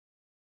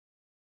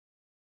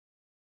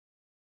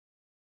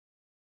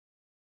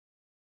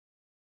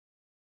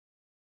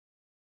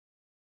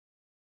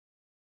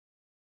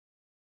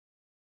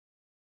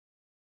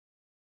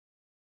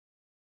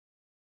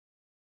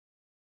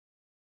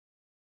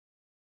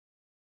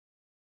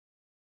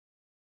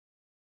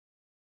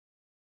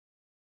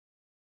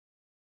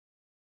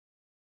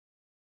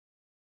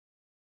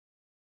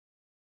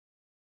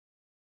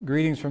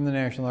Greetings from the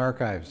National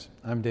Archives.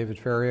 I'm David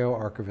Ferriero,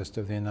 Archivist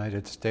of the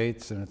United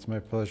States, and it's my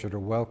pleasure to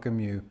welcome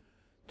you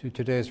to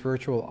today's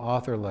virtual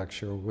author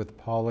lecture with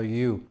Paula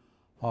Yoo,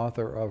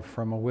 author of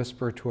From a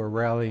Whisper to a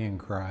Rallying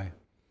Cry.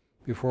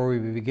 Before we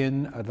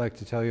begin, I'd like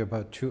to tell you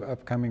about two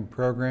upcoming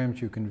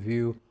programs you can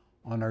view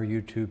on our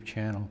YouTube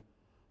channel.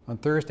 On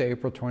Thursday,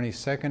 April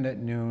 22nd at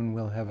noon,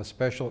 we'll have a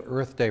special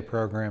Earth Day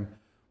program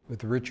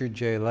with Richard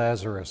J.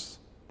 Lazarus,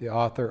 the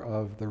author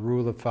of The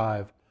Rule of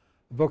Five,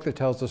 a book that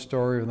tells the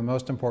story of the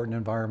most important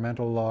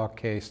environmental law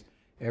case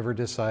ever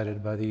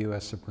decided by the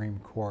U.S. Supreme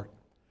Court.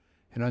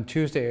 And on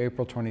Tuesday,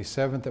 April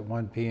 27th at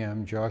 1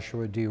 p.m.,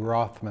 Joshua D.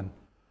 Rothman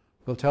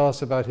will tell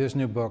us about his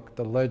new book,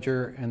 The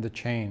Ledger and the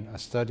Chain, a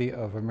study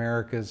of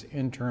America's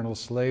internal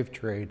slave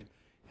trade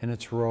and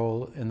its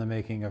role in the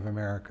making of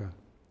America.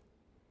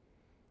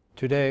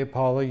 Today,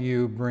 Paula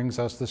Yoo brings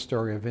us the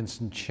story of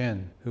Vincent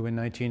Chin, who in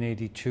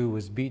 1982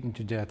 was beaten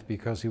to death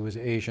because he was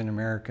Asian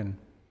American.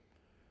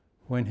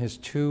 When his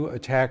two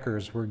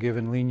attackers were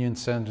given lenient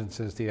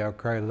sentences, the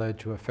outcry led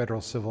to a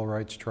federal civil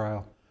rights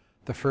trial,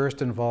 the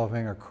first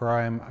involving a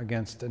crime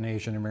against an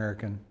Asian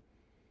American.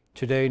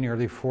 Today,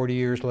 nearly 40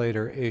 years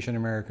later, Asian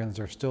Americans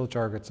are still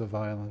targets of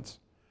violence.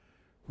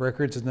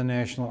 Records in the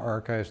National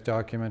Archives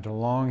document a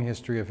long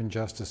history of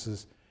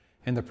injustices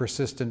and the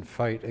persistent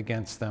fight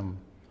against them.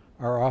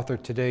 Our author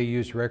today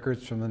used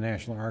records from the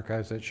National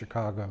Archives at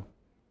Chicago.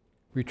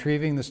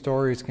 Retrieving the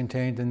stories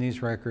contained in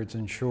these records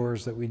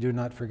ensures that we do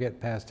not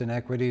forget past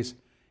inequities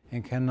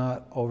and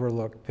cannot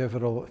overlook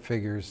pivotal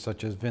figures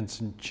such as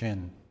Vincent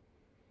Chin.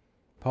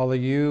 Paula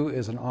Yoo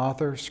is an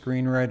author,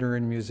 screenwriter,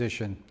 and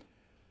musician.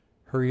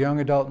 Her young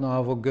adult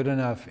novel, Good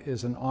Enough,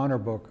 is an honor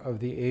book of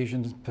the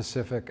Asian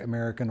Pacific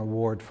American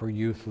Award for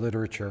Youth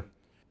Literature.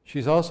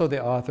 She's also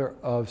the author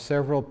of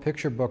several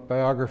picture book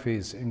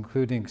biographies,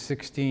 including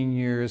 16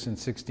 Years and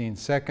 16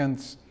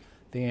 Seconds,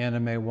 the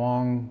Anna May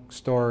Wong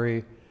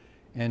story,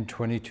 and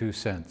 22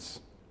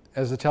 Cents.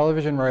 As a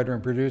television writer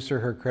and producer,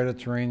 her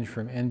credits range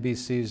from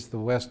NBC's The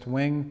West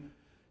Wing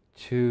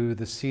to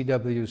the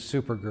CW's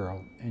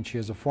Supergirl, and she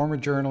is a former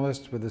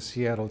journalist with the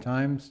Seattle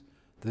Times,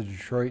 the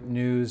Detroit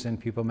News, and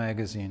People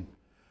magazine.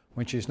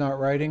 When she's not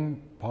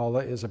writing, Paula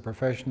is a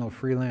professional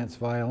freelance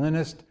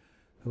violinist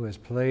who has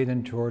played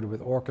and toured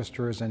with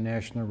orchestras and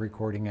national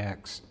recording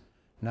acts.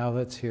 Now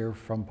let's hear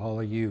from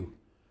Paula Yoo.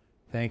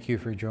 Thank you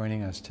for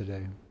joining us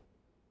today.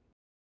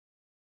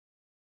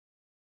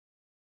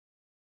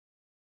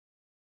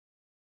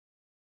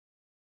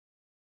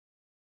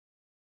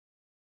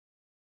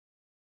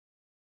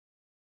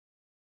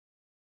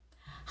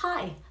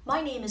 Hi,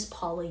 my name is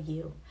Paula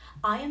Yoo.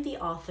 I am the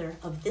author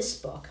of this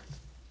book,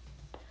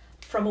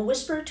 From a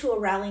Whisper to a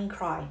Rallying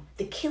Cry,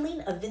 The Killing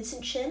of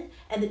Vincent Chin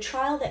and the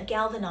Trial that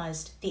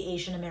Galvanized the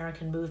Asian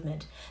American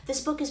Movement. This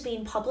book is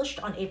being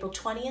published on April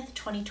 20th,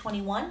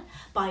 2021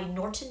 by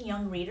Norton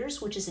Young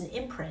Readers, which is an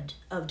imprint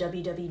of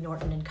W.W.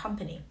 Norton and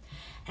Company.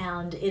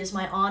 And it is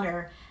my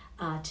honor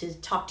to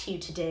talk to you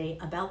today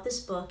about this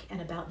book and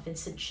about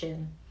Vincent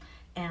Chin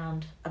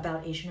and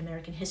about Asian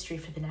American history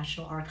for the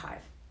National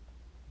Archive.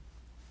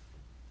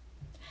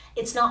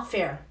 It's not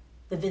fair,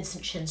 the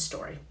Vincent Chin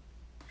story.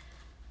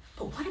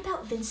 But what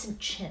about Vincent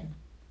Chin?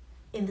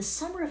 In the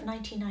summer of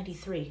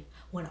 1993,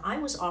 when I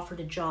was offered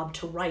a job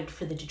to write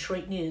for the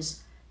Detroit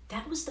News,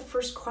 that was the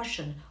first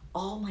question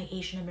all my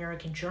Asian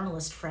American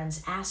journalist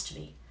friends asked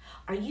me.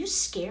 Are you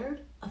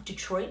scared of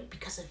Detroit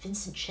because of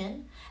Vincent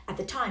Chin? At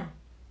the time,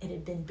 it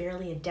had been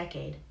barely a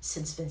decade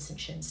since Vincent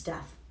Chin's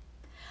death.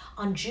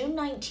 On June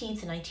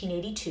 19,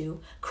 1982,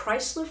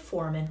 Chrysler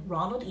foreman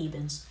Ronald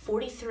Ebens,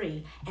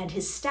 43, and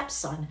his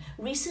stepson,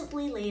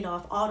 recently laid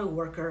off auto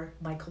worker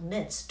Michael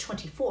Nitz,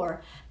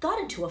 24, got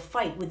into a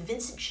fight with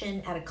Vincent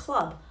Chin at a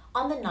club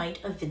on the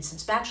night of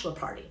Vincent's bachelor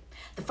party.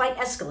 The fight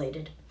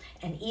escalated,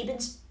 and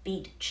Ebens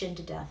beat Chin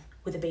to death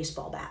with a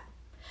baseball bat.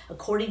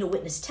 According to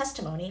witness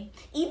testimony,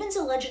 Ebens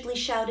allegedly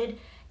shouted,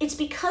 "It's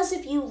because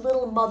of you,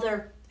 little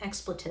mother,"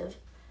 expletive,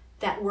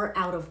 that we're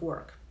out of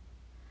work.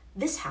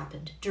 This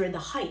happened during the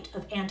height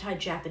of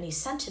anti-Japanese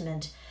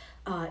sentiment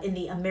in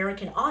the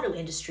American auto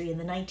industry in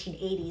the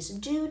 1980s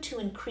due to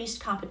increased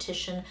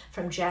competition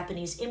from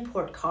Japanese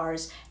import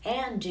cars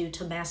and due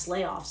to mass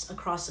layoffs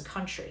across the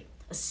country,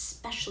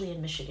 especially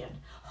in Michigan,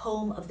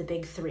 home of the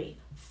big three,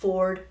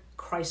 Ford,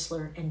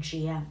 Chrysler, and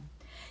GM.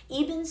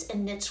 Ebens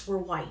and Nitz were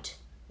white.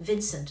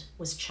 Vincent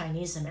was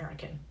Chinese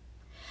American.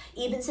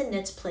 Ebens and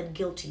Nitz pled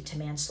guilty to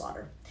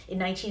manslaughter. In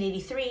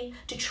 1983,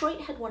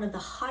 Detroit had one of the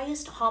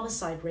highest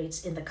homicide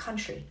rates in the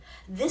country.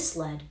 This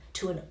led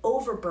to an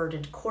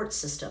overburdened court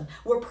system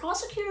where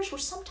prosecutors were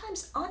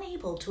sometimes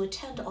unable to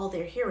attend all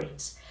their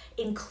hearings,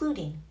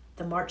 including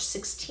the March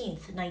 16,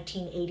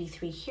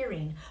 1983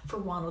 hearing for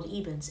Ronald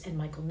Ebens and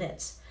Michael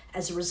Nitz.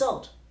 As a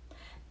result,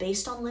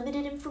 based on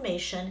limited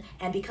information,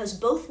 and because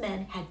both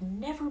men had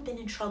never been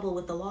in trouble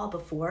with the law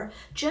before,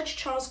 Judge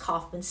Charles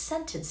Kaufman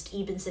sentenced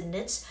Ebens and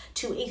Nitz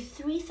to a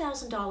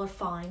 $3,000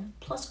 fine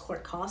plus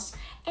court costs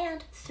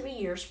and 3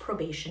 years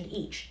probation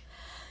each.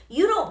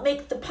 "You don't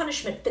make the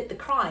punishment fit the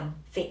crime,"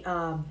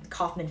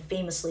 Kaufman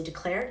famously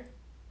declared.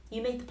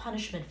 You make the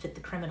punishment fit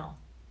the criminal.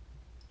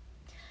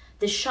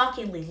 This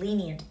shockingly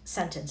lenient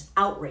sentence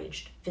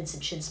outraged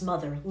Vincent Chin's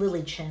mother,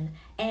 Lily Chin,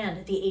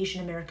 and the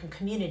Asian American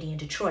community in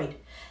Detroit.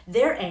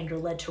 Their anger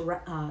led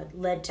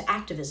to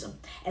activism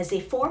as they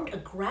formed a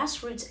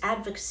grassroots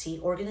advocacy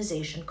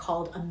organization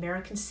called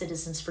American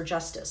Citizens for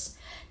Justice.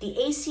 The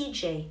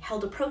ACJ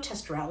held a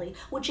protest rally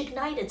which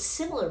ignited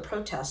similar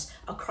protests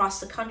across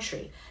the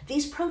country.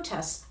 These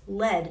protests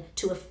led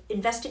to an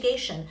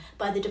investigation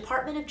by the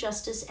Department of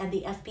Justice and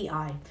the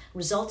FBI,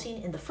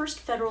 resulting in the first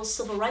federal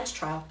civil rights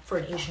trial for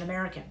an Asian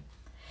American.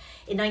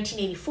 In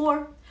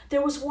 1984,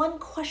 there was one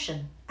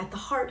question at the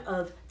heart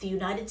of the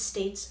United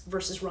States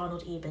versus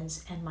Ronald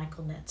Ebens and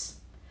Michael Nitz.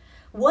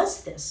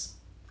 Was this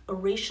a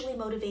racially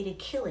motivated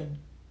killing?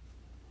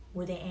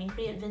 Were they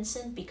angry at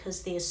Vincent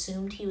because they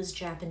assumed he was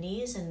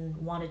Japanese and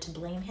wanted to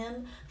blame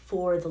him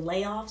for the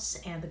layoffs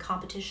and the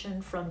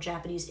competition from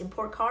Japanese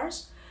import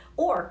cars?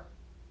 Or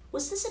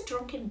was this a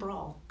drunken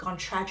brawl gone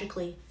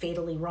tragically,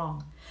 fatally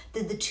wrong?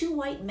 Did the two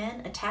white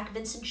men attack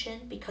Vincent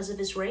Chin because of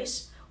his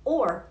race?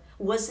 Or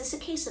was this a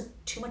case of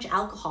too much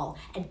alcohol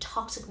and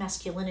toxic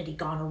masculinity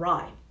gone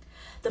awry?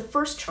 The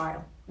first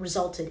trial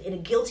resulted in a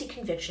guilty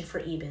conviction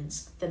for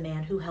Ebens, the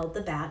man who held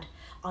the bat,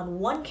 on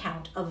one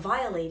count of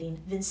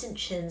violating Vincent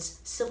Chin's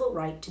civil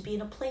right to be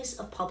in a place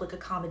of public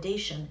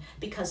accommodation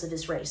because of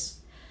his race.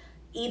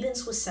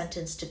 Ebens was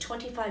sentenced to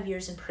 25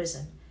 years in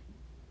prison.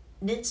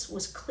 Nitz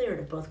was cleared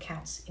of both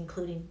counts,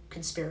 including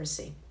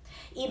conspiracy.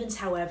 Ebens,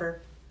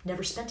 however,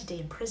 never spent a day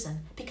in prison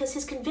because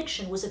his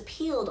conviction was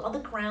appealed on the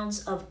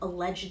grounds of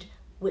alleged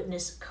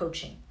witness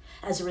coaching.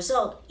 As a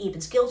result,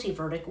 Ebens' guilty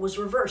verdict was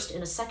reversed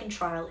in a second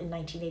trial in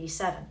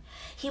 1987.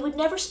 He would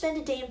never spend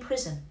a day in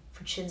prison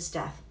for Chin's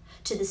death.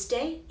 To this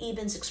day,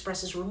 Ebens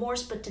expresses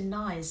remorse but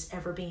denies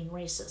ever being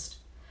racist.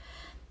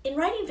 In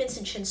writing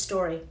Vincent Chin's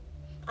story,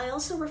 I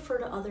also refer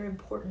to other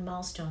important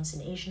milestones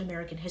in Asian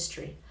American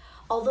history.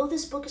 Although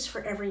this book is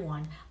for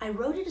everyone, I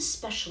wrote it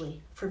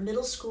especially for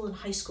middle school and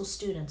high school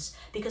students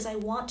because I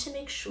want to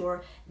make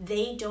sure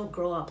they don't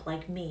grow up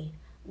like me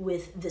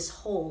with this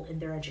hole in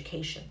their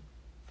education.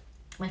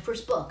 My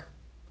first book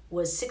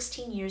was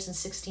 16 Years and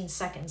 16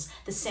 Seconds,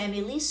 the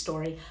Sammy Lee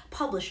story,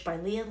 published by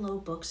Lee and Low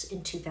Books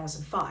in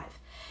 2005.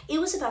 It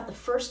was about the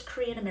first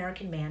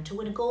Korean-American man to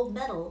win a gold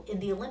medal in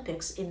the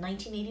Olympics in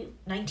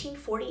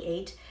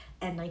 1948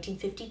 and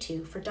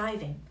 1952 for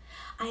diving.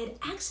 I had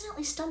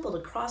accidentally stumbled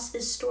across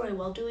this story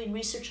while doing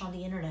research on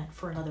the internet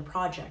for another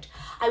project.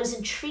 I was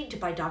intrigued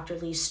by Dr.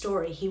 Lee's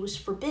story. He was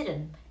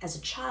forbidden as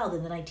a child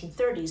in the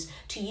 1930s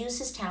to use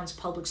his town's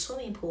public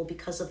swimming pool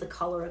because of the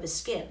color of his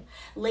skin.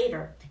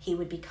 Later, he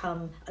would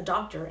become a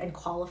doctor and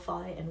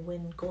qualify and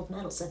win gold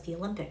medals at the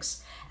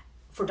Olympics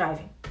for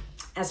diving.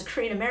 As a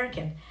Korean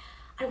American,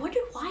 I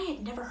wondered why I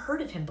had never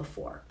heard of him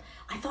before.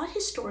 I thought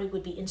his story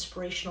would be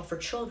inspirational for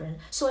children,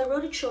 so I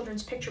wrote a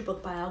children's picture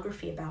book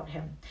biography about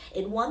him.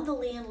 It won the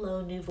Lee and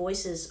Low New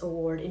Voices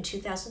Award in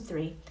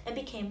 2003 and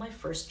became my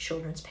first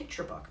children's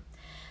picture book.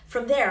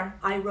 From there,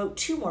 I wrote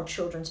 2 more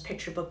children's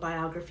picture book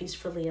biographies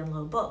for Lee and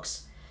Low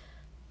Books.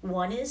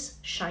 One is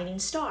Shining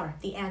Star,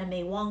 the Anna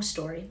May Wong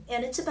story,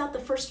 and it's about the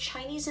first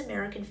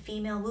Chinese-American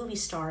female movie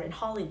star in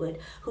Hollywood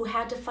who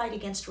had to fight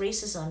against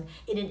racism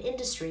in an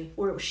industry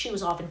where she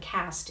was often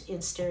cast in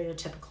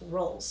stereotypical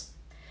roles.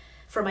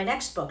 For my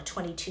next book,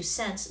 22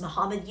 Cents,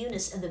 Muhammad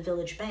Yunus and the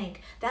Village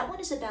Bank, that one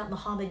is about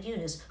Muhammad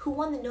Yunus, who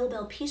won the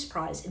Nobel Peace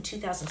Prize in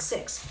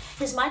 2006.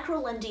 His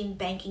micro-lending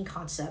banking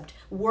concept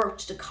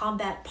worked to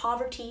combat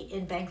poverty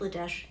in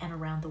Bangladesh and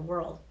around the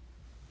world.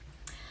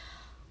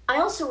 I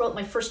also wrote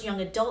my first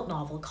young adult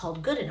novel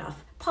called Good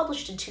Enough,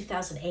 published in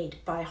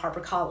 2008 by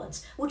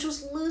HarperCollins, which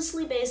was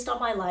loosely based on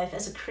my life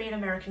as a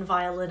Korean-American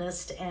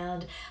violinist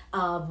and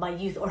my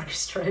youth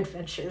orchestra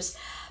adventures.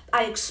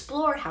 I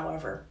explore,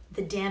 however,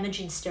 the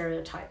damaging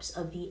stereotypes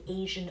of the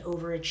Asian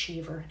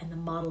overachiever and the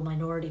model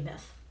minority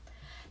myth.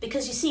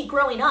 Because you see,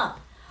 growing up,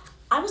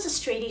 I was a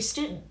straight A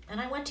student and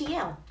I went to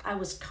Yale. I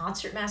was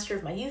concertmaster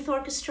of my youth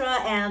orchestra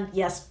and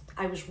yes,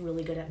 I was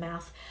really good at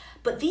math.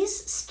 But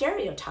these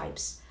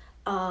stereotypes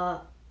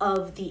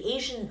of the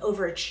Asian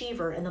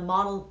overachiever and the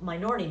model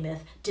minority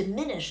myth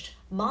diminished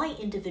my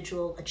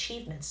individual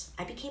achievements.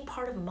 I became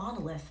part of a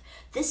monolith.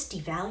 This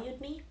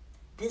devalued me,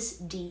 this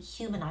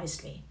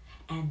dehumanized me.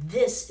 And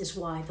this is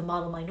why the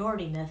model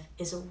minority myth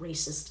is a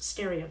racist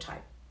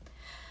stereotype.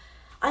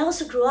 I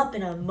also grew up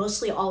in a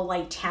mostly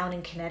all-white town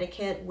in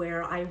Connecticut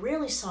where I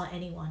rarely saw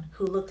anyone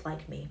who looked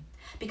like me.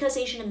 Because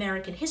Asian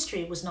American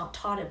history was not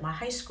taught at my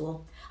high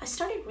school, I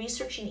started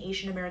researching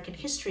Asian American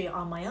history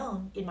on my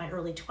own in my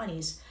early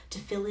 20s to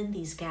fill in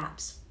these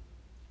gaps.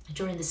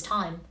 During this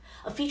time,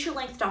 a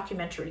feature-length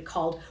documentary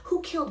called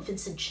Who Killed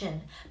Vincent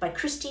Chin by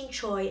Christine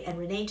Choi and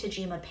Renee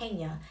Tajima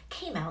Pena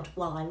came out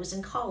while I was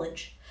in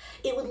college.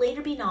 It would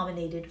later be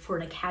nominated for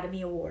an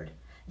Academy Award.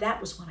 That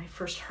was when I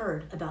first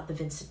heard about the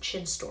Vincent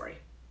Chin story.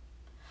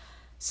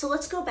 So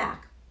let's go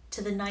back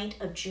to the night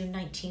of June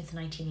 19th,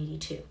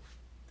 1982.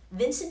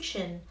 Vincent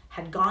Chin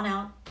had gone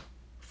out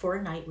for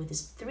a night with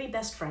his 3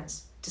 best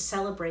friends to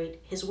celebrate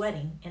his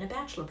wedding in a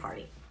bachelor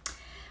party.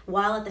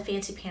 While at the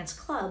Fancy Pants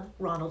Club,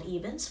 Ronald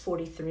Ebens,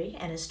 43,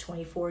 and his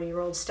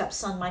 24-year-old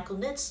stepson Michael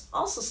Nitz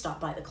also stopped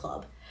by the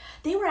club.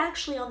 They were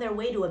actually on their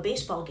way to a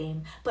baseball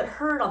game, but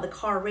heard on the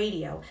car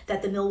radio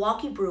that the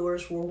Milwaukee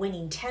Brewers were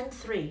winning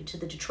 10-3 to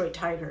the Detroit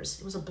Tigers.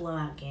 It was a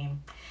blowout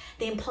game.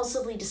 They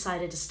impulsively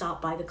decided to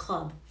stop by the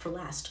club for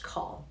last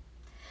call.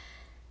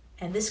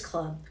 And this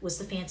club was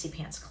the Fancy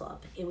Pants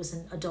Club. It was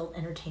an adult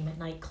entertainment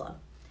nightclub.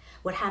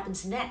 What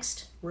happens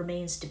next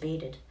remains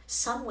debated.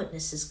 Some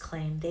witnesses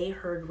claim they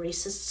heard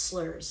racist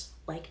slurs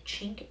like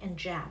chink and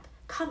Jap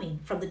coming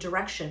from the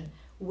direction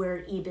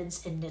where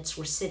Ebens and Nitz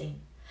were sitting.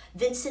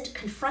 Vincent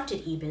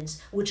confronted Ebens,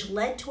 which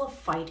led to a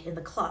fight in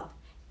the club.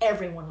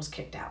 Everyone was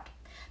kicked out.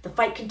 The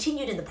fight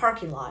continued in the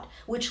parking lot,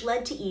 which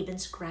led to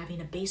Ebens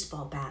grabbing a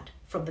baseball bat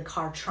from the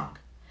car trunk.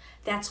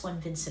 That's when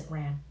Vincent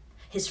ran.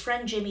 His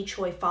friend Jimmy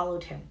Choi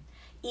followed him.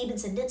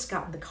 Ebens and Nitz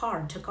got in the car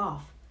and took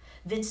off.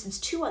 Vincent's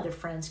two other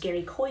friends,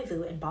 Gary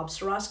Koivu and Bob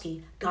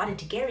Sorosky, got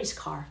into Gary's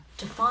car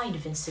to find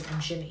Vincent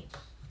and Jimmy.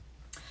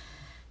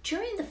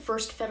 During the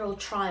first federal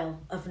trial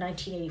of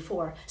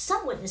 1984,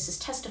 some witnesses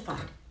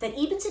testified that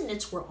Ebens and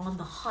Nitz were on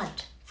the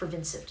hunt for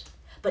Vincent.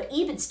 But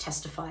Ebens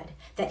testified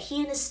that he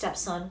and his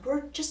stepson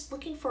were just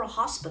looking for a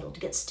hospital to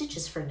get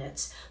stitches for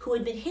Nitz, who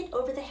had been hit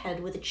over the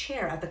head with a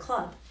chair at the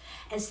club.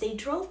 As they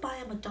drove by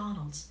a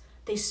McDonald's,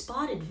 they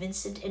spotted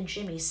Vincent and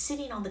Jimmy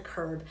sitting on the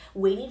curb,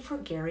 waiting for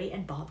Gary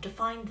and Bob to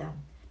find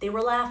them. They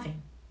were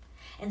laughing.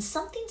 And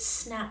something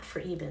snapped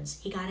for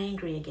Ebens. He got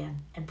angry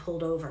again and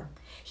pulled over.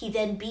 He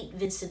then beat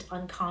Vincent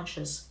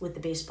unconscious with the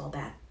baseball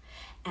bat.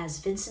 As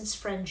Vincent's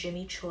friend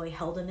Jimmy Choi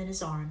held him in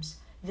his arms,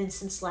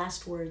 Vincent's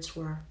last words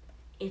were,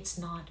 "It's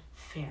not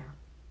fair."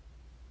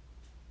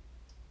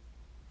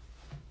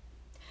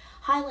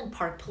 Highland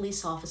Park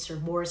police officer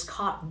Morris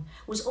Cotton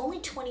was only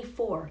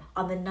 24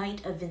 on the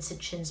night of Vincent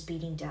Chin's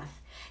beating death.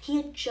 He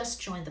had just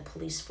joined the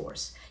police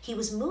force. He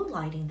was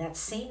moonlighting that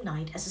same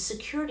night as a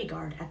security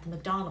guard at the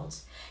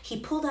McDonald's. He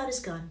pulled out his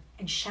gun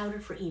and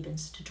shouted for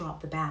Ebens to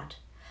drop the bat.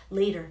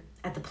 Later,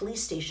 at the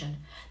police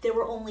station, there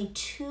were only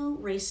 2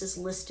 races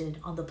listed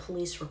on the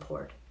police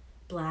report,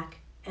 black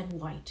and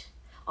white.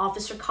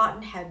 Officer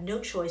Cotton had no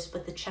choice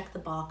but to check the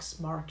box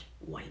marked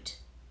white.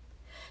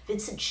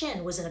 Vincent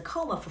Chin was in a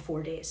coma for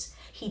 4 days.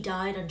 He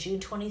died on June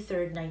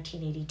 23,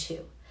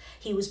 1982.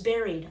 He was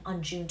buried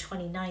on June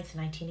 29,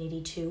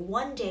 1982,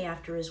 one day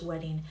after his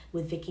wedding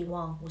with Vicky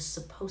Wong was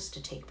supposed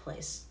to take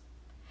place.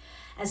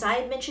 As I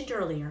had mentioned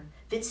earlier,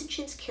 Vincent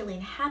Chin's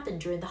killing happened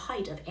during the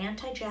height of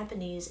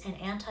anti-Japanese and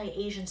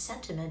anti-Asian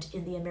sentiment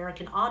in the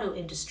American auto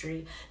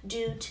industry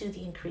due to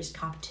the increased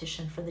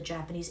competition from the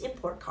Japanese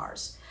import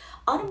cars.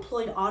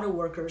 Unemployed auto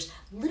workers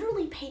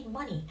literally paid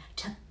money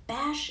to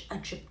bash a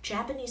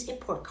Japanese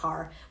import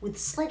car with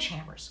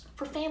sledgehammers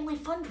for family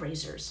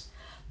fundraisers.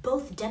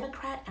 Both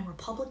Democrat and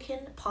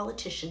Republican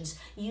politicians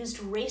used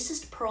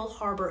racist Pearl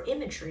Harbor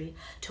imagery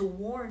to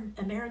warn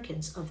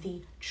Americans of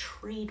the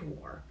trade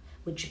war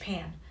with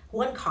Japan.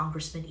 One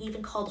congressman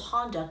even called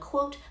Honda,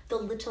 quote, "the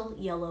little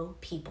yellow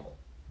people."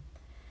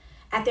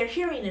 At their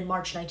hearing in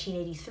March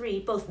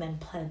 1983, both men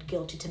pled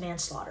guilty to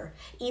manslaughter.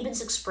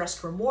 Ebens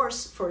expressed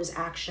remorse for his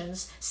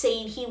actions,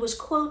 saying he was,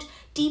 quote,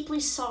 "deeply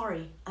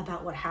sorry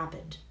about what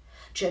happened."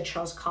 Judge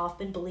Charles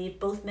Kaufman believed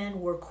both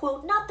men were,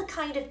 quote, "not the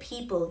kind of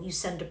people you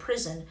send to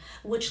prison,"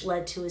 which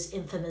led to his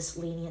infamous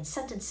lenient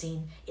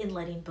sentencing in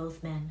letting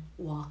both men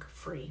walk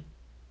free.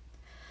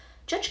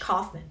 Judge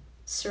Kaufman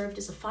served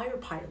as a fighter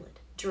pilot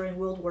during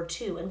World War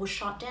II and was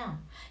shot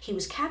down. He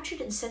was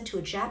captured and sent to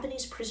a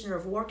Japanese prisoner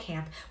of war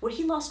camp where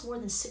he lost more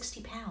than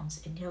 60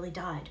 pounds and nearly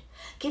died.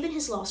 Given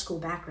his law school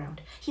background,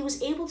 he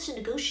was able to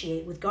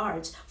negotiate with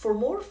guards for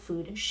more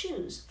food and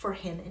shoes for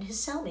him and his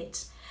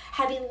cellmates.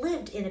 Having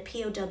lived in a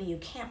POW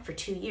camp for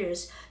 2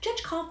 years,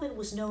 Judge Kaufman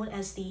was known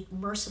as the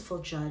merciful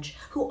judge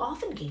who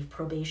often gave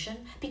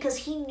probation because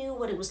he knew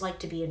what it was like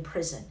to be in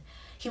prison.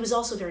 He was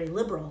also very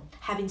liberal,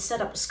 having set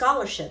up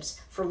scholarships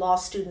for law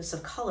students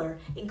of color,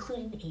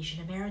 including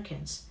Asian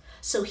Americans.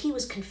 So he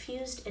was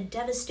confused and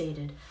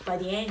devastated by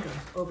the anger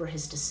over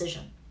his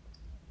decision.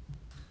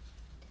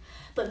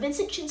 But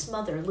Vincent Chin's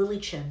mother, Lily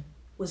Chin,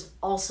 was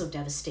also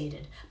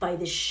devastated by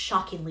this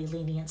shockingly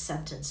lenient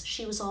sentence.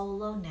 She was all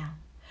alone now.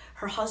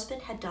 Her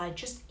husband had died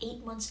just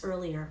 8 months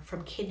earlier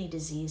from kidney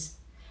disease,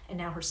 and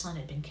now her son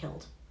had been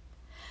killed.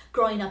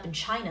 Growing up in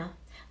China,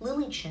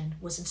 Lily Chin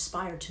was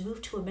inspired to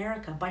move to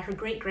America by her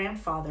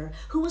great-grandfather,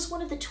 who was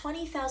one of the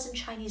 20,000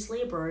 Chinese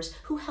laborers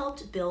who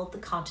helped build the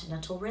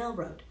Continental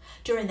Railroad.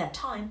 During that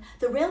time,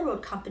 the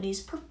railroad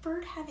companies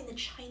preferred having the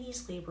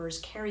Chinese laborers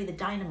carry the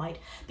dynamite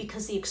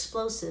because the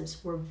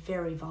explosives were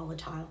very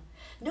volatile.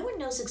 No one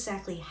knows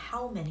exactly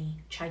how many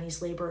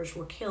Chinese laborers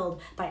were killed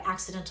by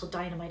accidental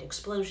dynamite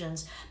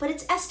explosions, but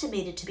it's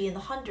estimated to be in the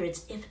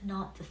hundreds, if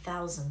not the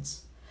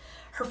thousands.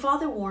 Her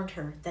father warned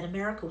her that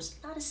America was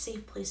not a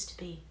safe place to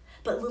be,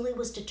 but Lily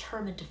was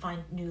determined to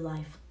find new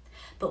life.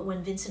 But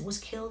when Vincent was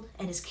killed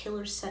and his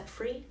killers set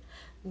free,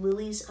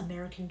 Lily's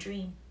American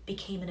dream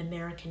became an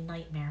American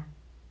nightmare.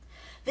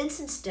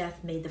 Vincent's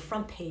death made the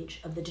front page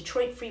of the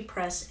Detroit Free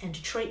Press and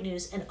Detroit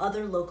News and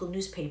other local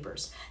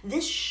newspapers.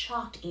 This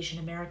shocked Asian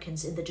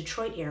Americans in the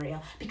Detroit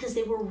area because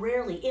they were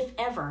rarely, if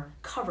ever,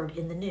 covered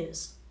in the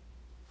news.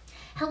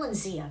 Helen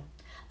Zia,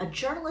 a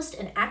journalist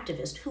and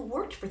activist who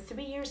worked for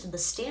 3 years in the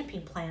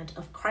stamping plant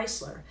of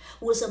Chrysler,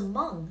 was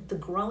among the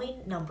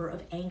growing number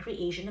of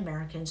angry Asian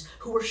Americans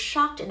who were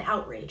shocked and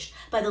outraged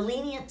by the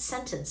lenient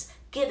sentence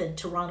given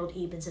to Ronald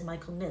Ebens and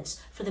Michael Nitz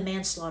for the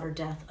manslaughter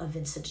death of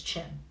Vincent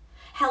Chin.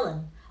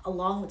 Helen,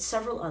 along with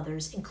several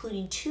others,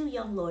 including 2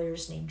 young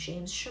lawyers named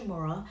James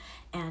Shimura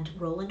and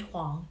Roland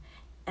Huang,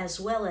 as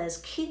well as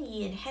Kin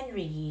Yi and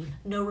Henry Yi,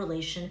 no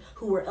relation,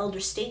 who were elder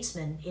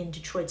statesmen in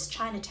Detroit's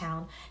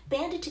Chinatown,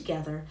 banded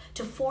together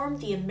to form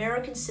the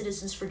American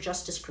Citizens for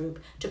Justice group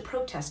to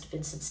protest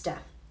Vincent's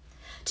death.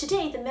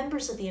 Today, the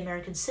members of the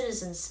American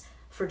Citizens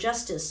for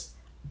Justice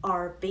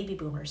are baby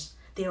boomers.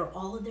 They are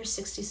all in their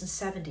 60s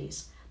and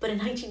 70s. But in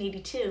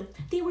 1982,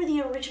 they were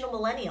the original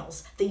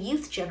millennials, the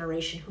youth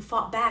generation who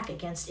fought back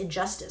against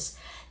injustice.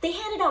 They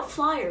handed out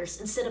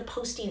flyers instead of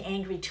posting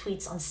angry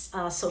tweets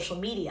on social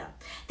media.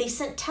 They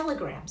sent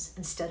telegrams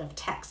instead of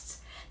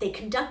texts. They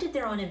conducted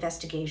their own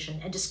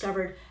investigation and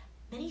discovered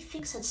many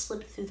things had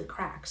slipped through the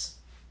cracks,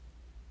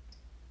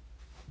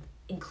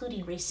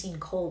 including Racine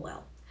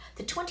Colwell.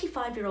 The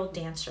 25-year-old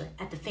dancer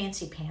at the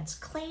Fancy Pants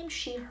claimed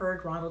she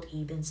heard Ronald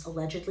Ebens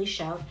allegedly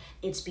shout,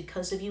 "It's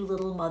because of you,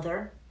 little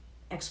mother,"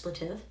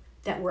 expletive,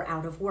 that we're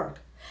out of work.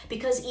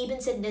 Because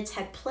Ebens and Nitz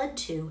had pled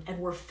to and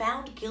were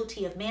found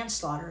guilty of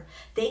manslaughter,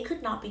 they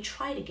could not be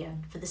tried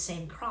again for the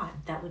same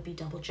crime. That would be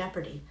double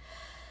jeopardy.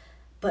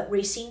 But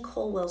Racine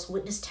Colwell's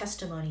witness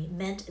testimony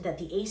meant that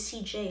the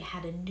ACJ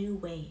had a new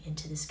way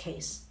into this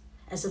case.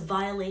 As a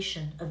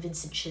violation of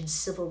Vincent Chin's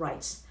civil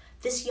rights,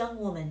 this young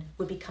woman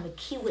would become a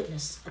key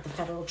witness at the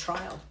federal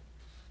trial.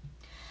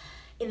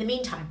 In the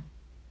meantime,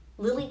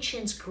 Lily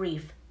Chin's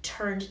grief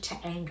turned to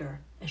anger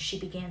as she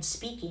began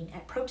speaking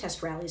at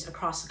protest rallies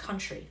across the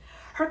country.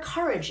 Her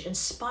courage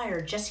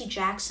inspired Jesse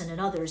Jackson and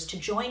others to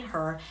join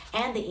her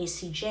and the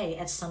ACJ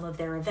at some of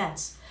their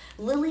events.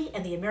 Lily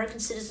and the American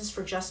Citizens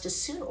for Justice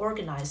soon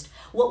organized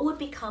what would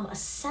become a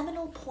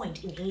seminal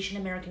point in Asian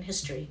American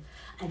history,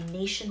 a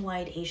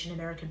nationwide Asian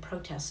American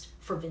protest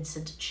for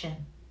Vincent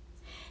Chin.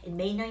 In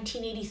May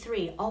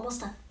 1983,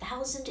 almost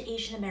 1,000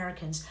 Asian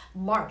Americans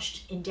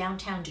marched in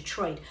downtown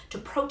Detroit to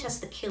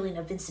protest the killing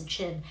of Vincent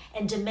Chin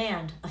and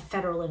demand a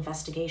federal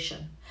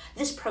investigation.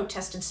 This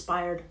protest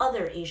inspired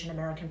other Asian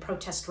American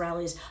protest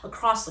rallies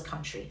across the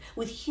country,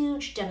 with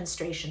huge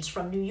demonstrations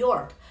from New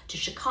York to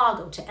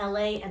Chicago to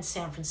LA and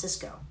San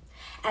Francisco.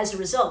 As a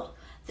result,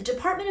 the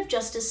Department of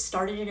Justice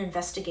started an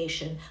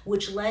investigation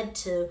which led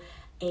to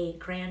a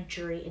grand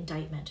jury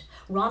indictment.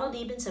 Ronald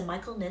Ebens and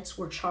Michael Nitz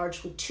were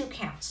charged with 2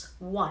 counts.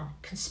 1,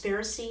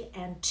 conspiracy,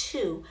 and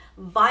 2,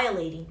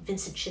 violating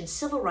Vincent Chin's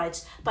civil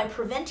rights by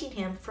preventing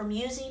him from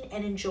using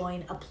and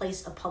enjoying a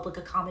place of public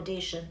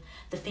accommodation,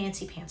 the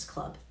Fancy Pants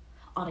Club,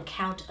 on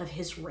account of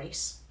his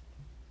race.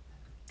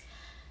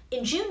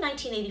 In June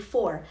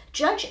 1984,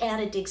 Judge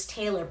Anna Diggs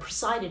Taylor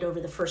presided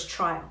over the first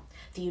trial,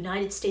 the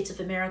United States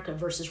of America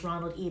versus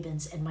Ronald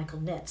Ebens and Michael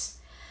Nitz.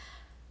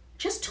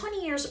 Just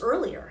 20 years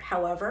earlier,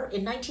 however,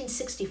 in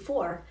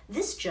 1964,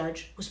 this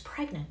judge was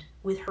pregnant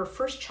with her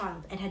first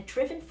child and had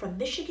driven from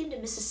Michigan to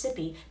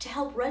Mississippi to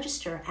help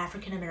register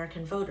African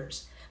American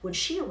voters. When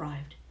she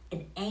arrived,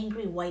 an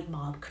angry white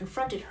mob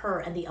confronted her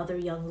and the other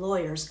young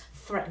lawyers,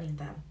 threatening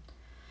them.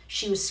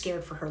 She was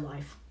scared for her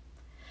life.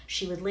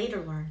 She would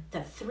later learn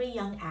that 3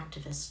 young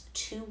activists,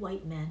 2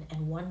 white men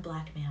and 1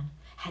 black man,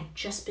 had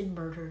just been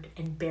murdered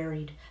and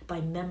buried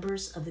by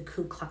members of the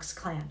Ku Klux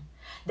Klan.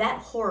 That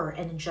horror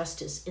and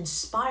injustice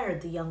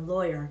inspired the young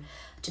lawyer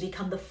to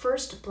become the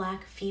first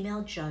black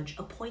female judge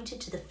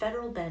appointed to the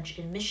federal bench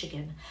in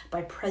Michigan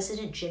by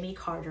President Jimmy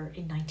Carter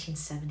in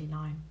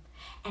 1979.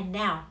 And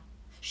now,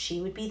 she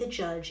would be the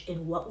judge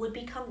in what would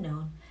become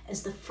known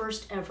as the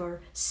first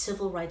ever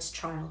civil rights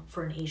trial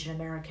for an Asian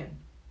American.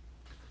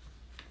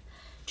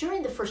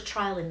 During the first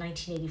trial in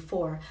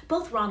 1984,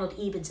 both Ronald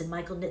Ebens and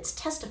Michael Nitz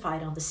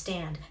testified on the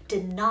stand,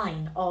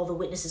 denying all the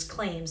witnesses'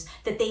 claims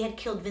that they had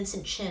killed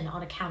Vincent Chin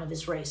on account of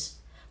his race.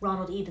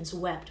 Ronald Ebens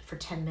wept for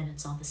 10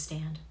 minutes on the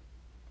stand.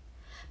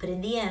 But in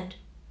the end,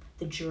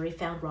 the jury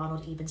found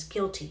Ronald Ebens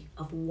guilty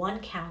of 1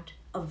 count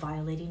of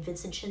violating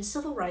Vincent Chin's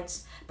civil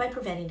rights by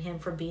preventing him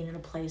from being in a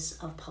place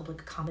of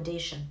public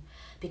accommodation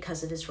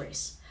because of his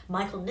race.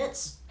 Michael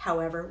Nitz,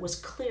 however, was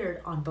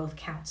cleared on both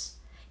counts.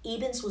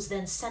 Ebens was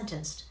then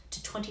sentenced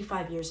to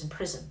 25 years in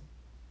prison.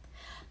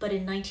 But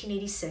in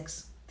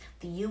 1986,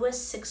 the U.S.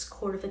 Sixth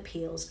Court of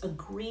Appeals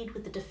agreed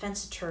with the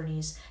defense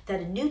attorneys that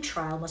a new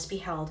trial must be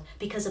held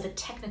because of a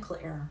technical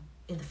error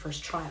in the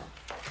first trial.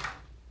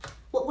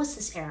 What was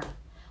this error?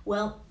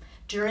 Well,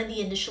 during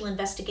the initial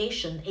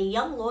investigation, a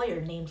young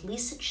lawyer named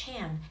Lisa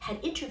Chan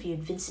had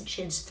interviewed Vincent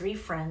Chin's 3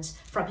 friends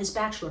from his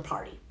bachelor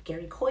party,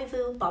 Gary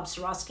Koivu, Bob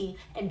Sorosky,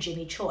 and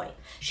Jimmy Choi.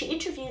 She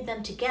interviewed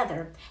them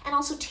together and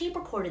also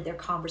tape-recorded their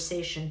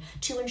conversation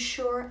to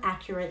ensure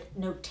accurate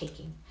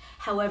note-taking.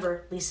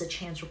 However, Lisa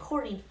Chan's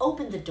recording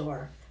opened the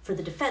door for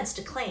the defense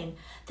to claim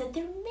that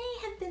there may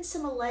have been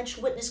some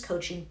alleged witness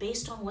coaching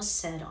based on what's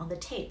said on the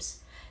tapes.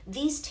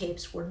 These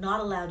tapes were not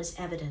allowed as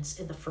evidence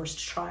in the first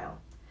trial.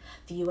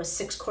 The U.S.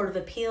 Sixth Court of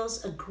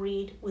Appeals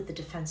agreed with the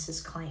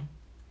defense's claim.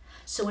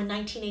 So in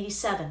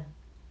 1987,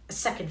 a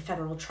second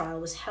federal trial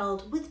was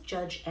held with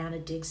Judge Anna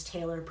Diggs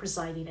Taylor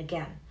presiding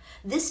again.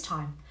 This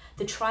time,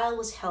 the trial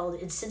was held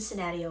in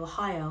Cincinnati,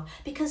 Ohio,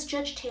 because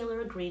Judge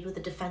Taylor agreed with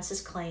the defense's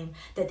claim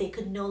that they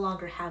could no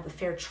longer have a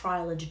fair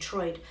trial in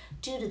Detroit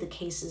due to the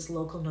case's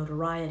local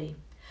notoriety.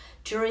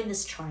 During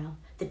this trial,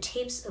 the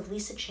tapes of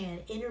Lisa Chan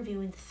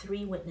interviewing the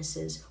three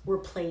witnesses were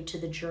played to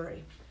the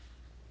jury.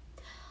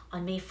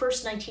 On May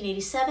 1st,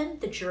 1987,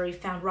 the jury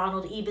found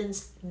Ronald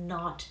Ebens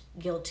not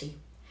guilty.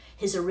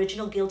 His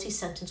original guilty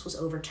sentence was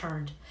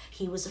overturned.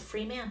 He was a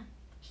free man.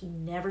 He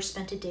never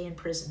spent a day in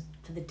prison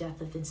for the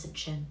death of Vincent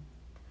Chin.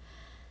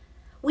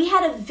 "We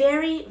had a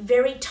very,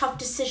 very tough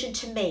decision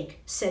to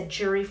make," said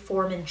jury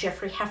foreman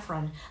Jeffrey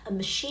Heffron, a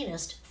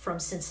machinist from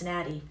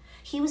Cincinnati.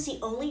 He was the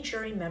only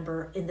jury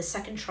member in the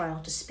second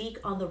trial to speak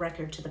on the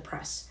record to the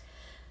press.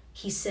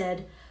 He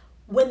said,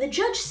 "When the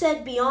judge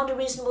said beyond a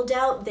reasonable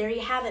doubt, there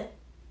you have it.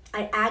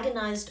 I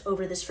agonized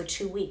over this for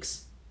 2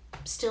 weeks.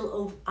 I'm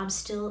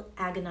still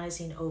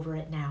agonizing over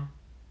it now."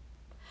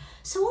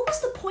 So what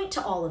was the point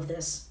to all of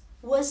this?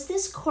 Was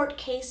this court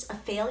case a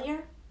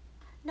failure?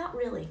 Not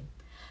really.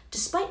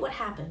 Despite what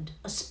happened,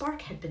 a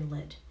spark had been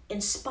lit,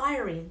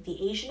 inspiring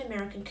the Asian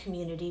American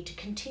community to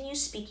continue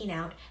speaking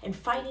out and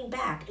fighting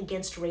back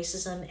against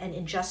racism and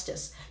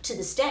injustice. To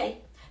this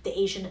day,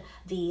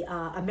 the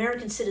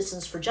American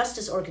Citizens for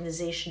Justice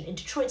organization in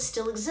Detroit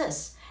still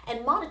exists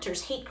and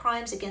monitors hate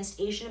crimes against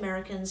Asian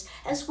Americans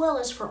as well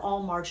as for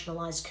all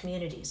marginalized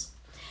communities.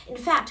 In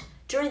fact,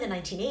 during the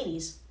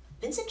 1980s,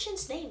 Vincent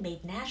Chin's name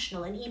made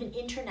national and even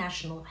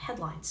international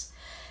headlines.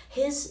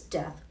 His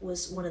death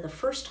was one of the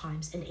first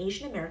times an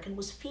Asian American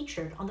was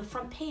featured on the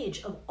front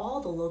page of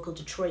all the local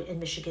Detroit and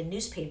Michigan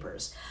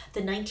newspapers.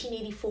 The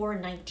 1984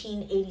 and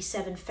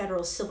 1987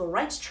 federal civil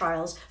rights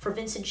trials for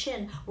Vincent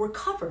Chin were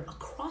covered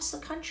across the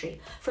country,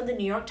 from the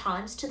New York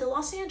Times to the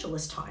Los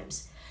Angeles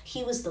Times.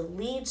 He was the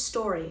lead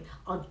story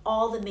on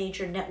all the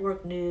major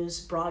network news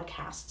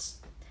broadcasts.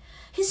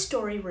 His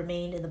story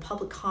remained in the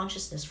public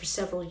consciousness for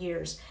several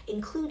years,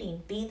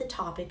 including being the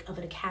topic of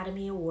an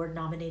Academy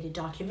Award-nominated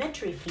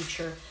documentary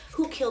feature,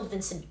 Who Killed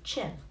Vincent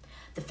Chin?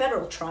 The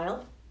federal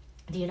trial,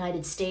 the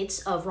United States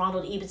of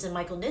Ronald Ebens and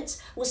Michael Nitz,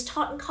 was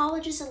taught in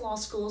colleges and law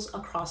schools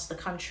across the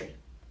country.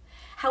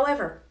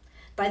 However,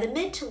 by the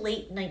mid to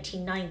late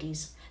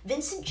 1990s,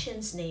 Vincent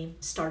Chin's name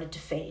started to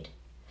fade.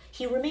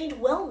 He remained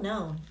well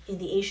known in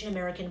the Asian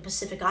American and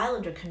Pacific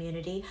Islander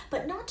community,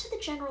 but not to the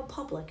general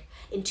public.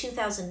 In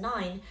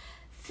 2009,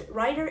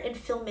 writer and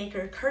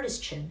filmmaker Curtis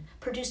Chin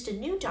produced a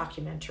new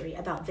documentary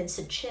about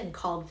Vincent Chin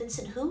called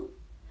Vincent Who?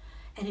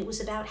 And it was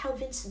about how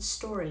Vincent's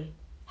story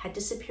had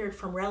disappeared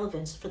from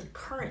relevance for the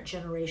current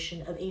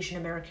generation of Asian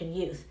American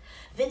youth.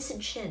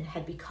 Vincent Chin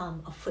had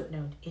become a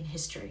footnote in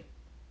history.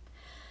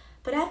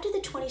 But after the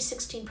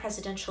 2016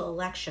 presidential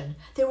election,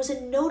 there was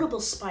a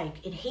notable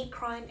spike in hate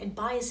crime and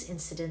bias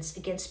incidents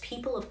against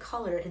people of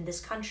color in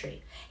this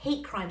country.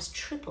 Hate crimes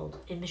tripled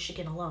in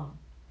Michigan alone.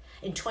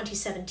 In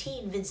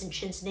 2017, Vincent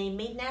Chin's name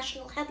made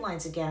national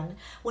headlines again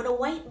when a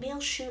white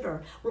male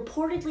shooter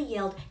reportedly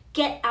yelled,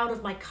 "Get out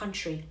of my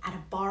country," at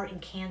a bar in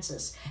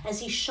Kansas as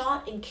he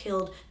shot and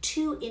killed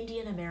 2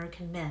 Indian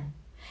American men.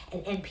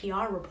 An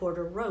NPR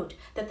reporter wrote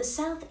that the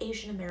South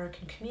Asian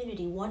American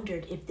community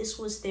wondered if this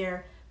was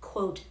their,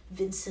 quote,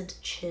 Vincent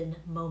Chin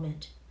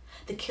moment.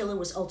 The killer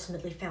was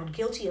ultimately found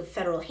guilty of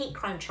federal hate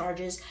crime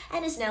charges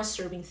and is now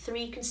serving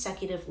 3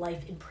 consecutive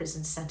life in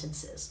prison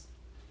sentences.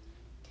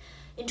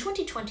 In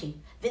 2020,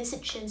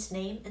 Vincent Chin's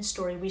name and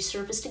story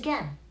resurfaced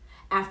again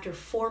after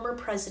former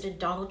President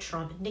Donald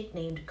Trump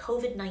nicknamed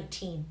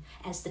COVID-19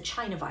 as the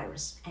China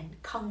virus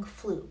and Kung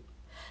flu.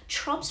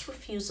 Trump's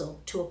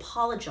refusal to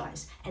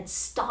apologize and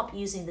stop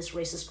using this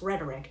racist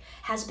rhetoric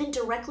has been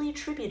directly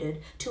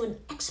attributed to an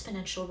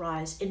exponential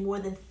rise in more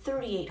than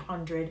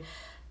 3,800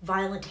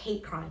 violent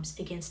hate crimes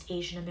against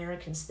Asian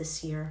Americans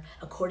this year,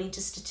 according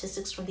to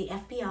statistics from the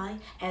FBI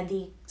and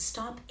the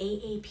Stop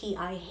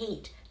AAPI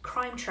Hate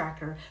crime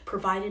tracker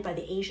provided by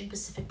the Asian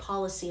Pacific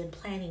Policy and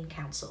Planning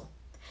Council.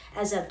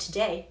 As of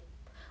today,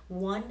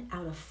 1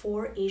 out of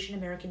 4 Asian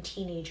American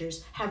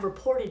teenagers have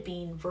reported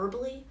being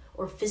verbally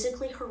or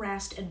physically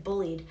harassed and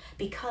bullied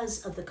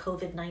because of the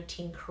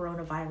COVID-19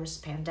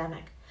 coronavirus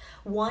pandemic.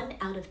 1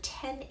 out of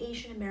 10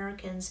 Asian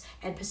Americans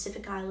and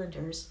Pacific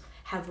Islanders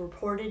have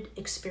reported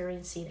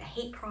experiencing a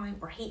hate crime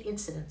or hate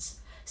incidents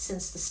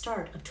since the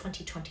start of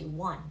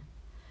 2021.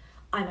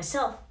 I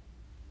myself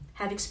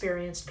have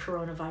experienced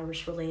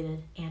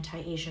coronavirus-related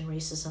anti-Asian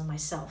racism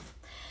myself.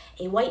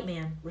 A white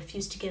man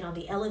refused to get on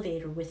the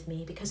elevator with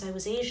me because I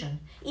was Asian,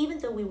 even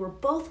though we were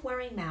both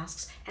wearing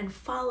masks and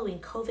following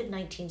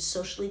COVID-19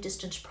 socially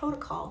distanced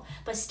protocol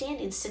by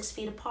standing 6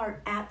 feet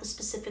apart at the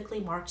specifically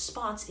marked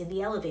spots in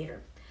the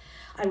elevator.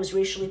 I was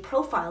racially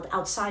profiled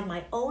outside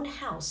my own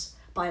house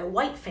by a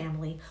white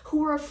family who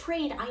were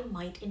afraid I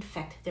might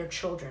infect their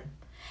children.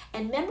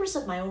 and members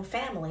of my own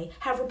family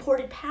have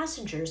reported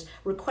passengers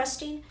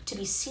requesting to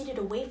be seated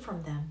away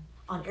from them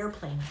on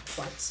airplane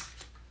flights.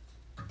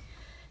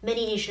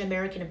 Many Asian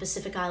American and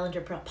Pacific Islander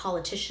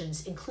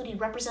politicians, including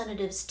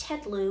Representatives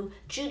Ted Lieu,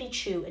 Judy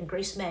Chu, and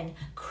Grace Meng,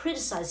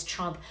 criticized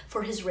Trump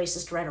for his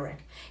racist rhetoric.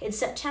 In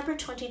September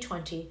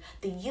 2020,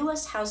 the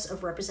U.S. House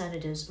of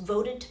Representatives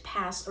voted to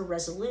pass a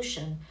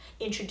resolution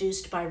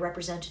introduced by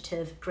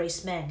Representative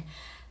Grace Meng,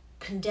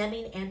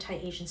 condemning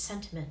anti-Asian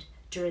sentiment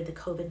during the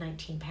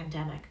COVID-19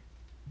 pandemic.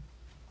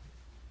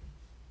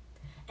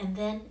 And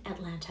then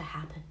Atlanta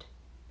happened.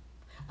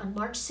 On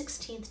March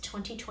 16,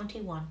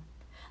 2021,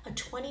 a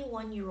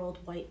 21-year-old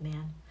white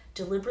man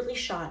deliberately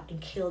shot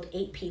and killed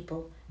 8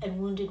 people and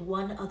wounded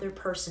 1 other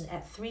person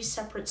at 3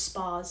 separate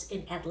spas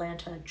in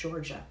Atlanta,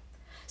 Georgia.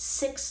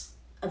 6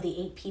 of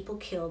the 8 people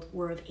killed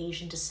were of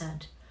Asian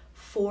descent,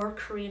 4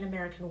 Korean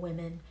American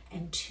women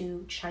and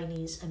 2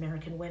 Chinese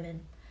American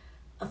women.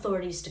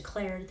 Authorities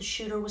declared the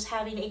shooter was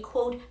having a,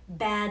 quote,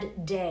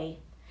 bad day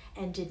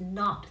and did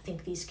not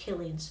think these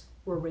killings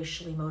were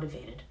racially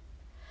motivated.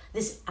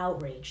 This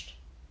outraged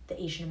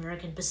the Asian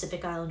American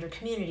Pacific Islander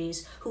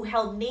communities who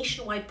held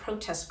nationwide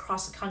protests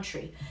across the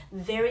country,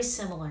 very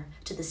similar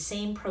to the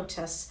same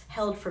protests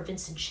held for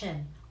Vincent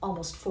Chin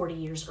almost 40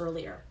 years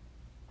earlier.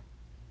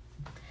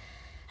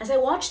 As I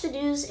watched the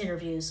news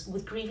interviews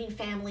with grieving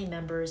family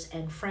members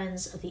and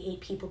friends of the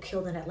 8 people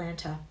killed in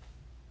Atlanta,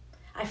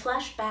 I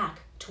flashed back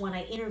to when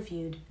I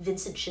interviewed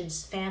Vincent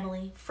Chin's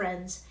family,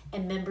 friends,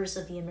 and members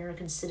of the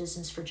American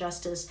Citizens for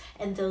Justice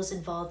and those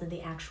involved in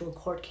the actual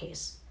court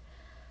case.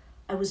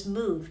 I was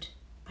moved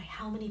by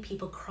how many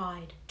people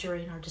cried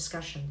during our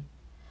discussion.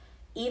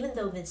 Even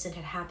though Vincent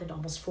had happened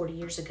almost 40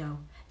 years ago,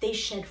 they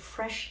shed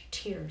fresh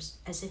tears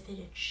as if it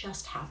had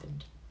just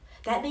happened.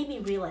 That made me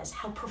realize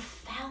how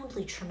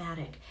profoundly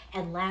traumatic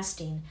and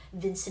lasting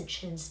Vincent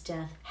Chin's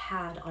death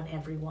had on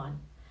everyone.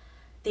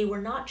 They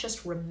were not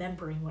just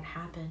remembering what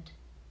happened,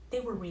 they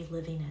were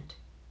reliving it.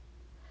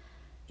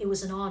 It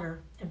was an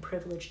honor and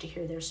privilege to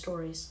hear their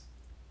stories.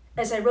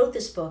 As I wrote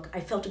this book,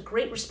 I felt a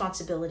great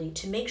responsibility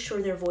to make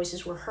sure their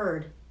voices were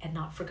heard and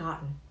not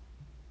forgotten.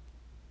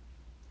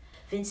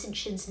 Vincent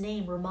Chin's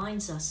name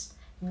reminds us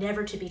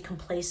never to be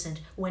complacent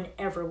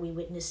whenever we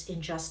witness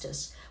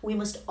injustice. We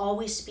must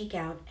always speak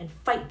out and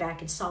fight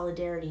back in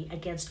solidarity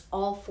against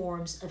all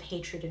forms of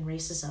hatred and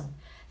racism.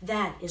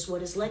 That is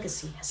what his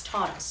legacy has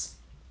taught us.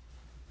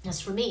 As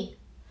for me,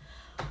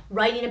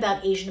 writing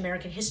about Asian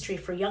American history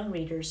for young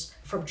readers,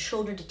 from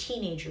children to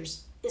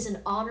teenagers, is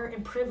an honor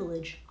and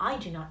privilege I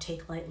do not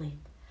take lightly.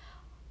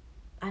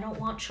 I don't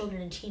want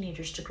children and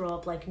teenagers to grow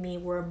up like me,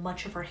 where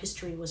much of our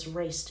history was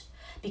erased,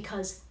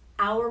 because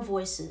our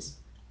voices,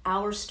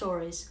 our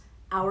stories,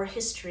 our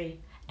history,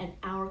 and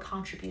our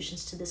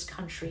contributions to this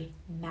country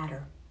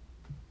matter.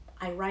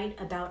 I write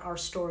about our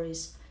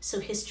stories so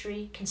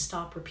history can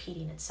stop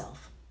repeating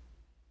itself.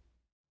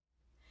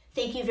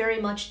 Thank you very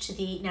much to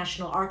the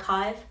National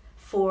Archive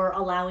for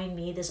allowing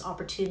me this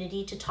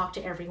opportunity to talk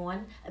to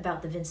everyone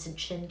about the Vincent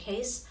Chin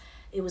case.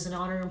 It was an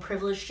honor and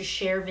privilege to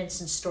share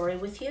Vincent's story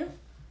with you.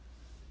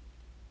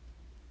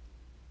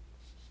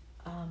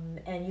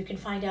 And you can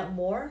find out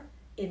more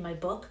in my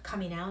book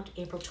coming out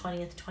April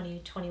 20th,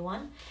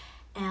 2021.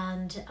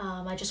 And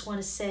I just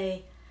want to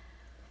say,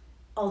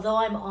 although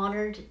I'm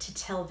honored to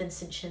tell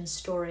Vincent Chin's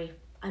story,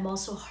 I'm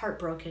also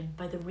heartbroken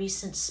by the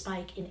recent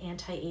spike in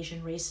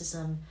anti-Asian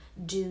racism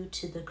due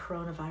to the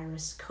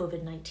coronavirus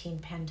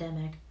COVID-19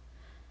 pandemic.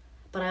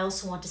 But I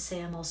also want to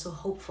say I'm also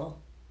hopeful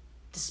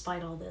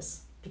despite all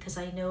this, because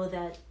I know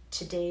that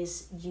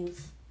today's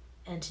youth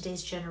and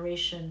today's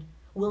generation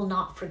will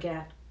not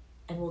forget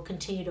and will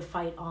continue to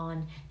fight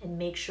on and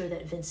make sure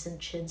that Vincent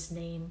Chin's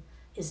name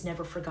is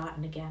never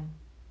forgotten again.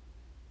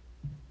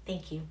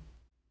 Thank you.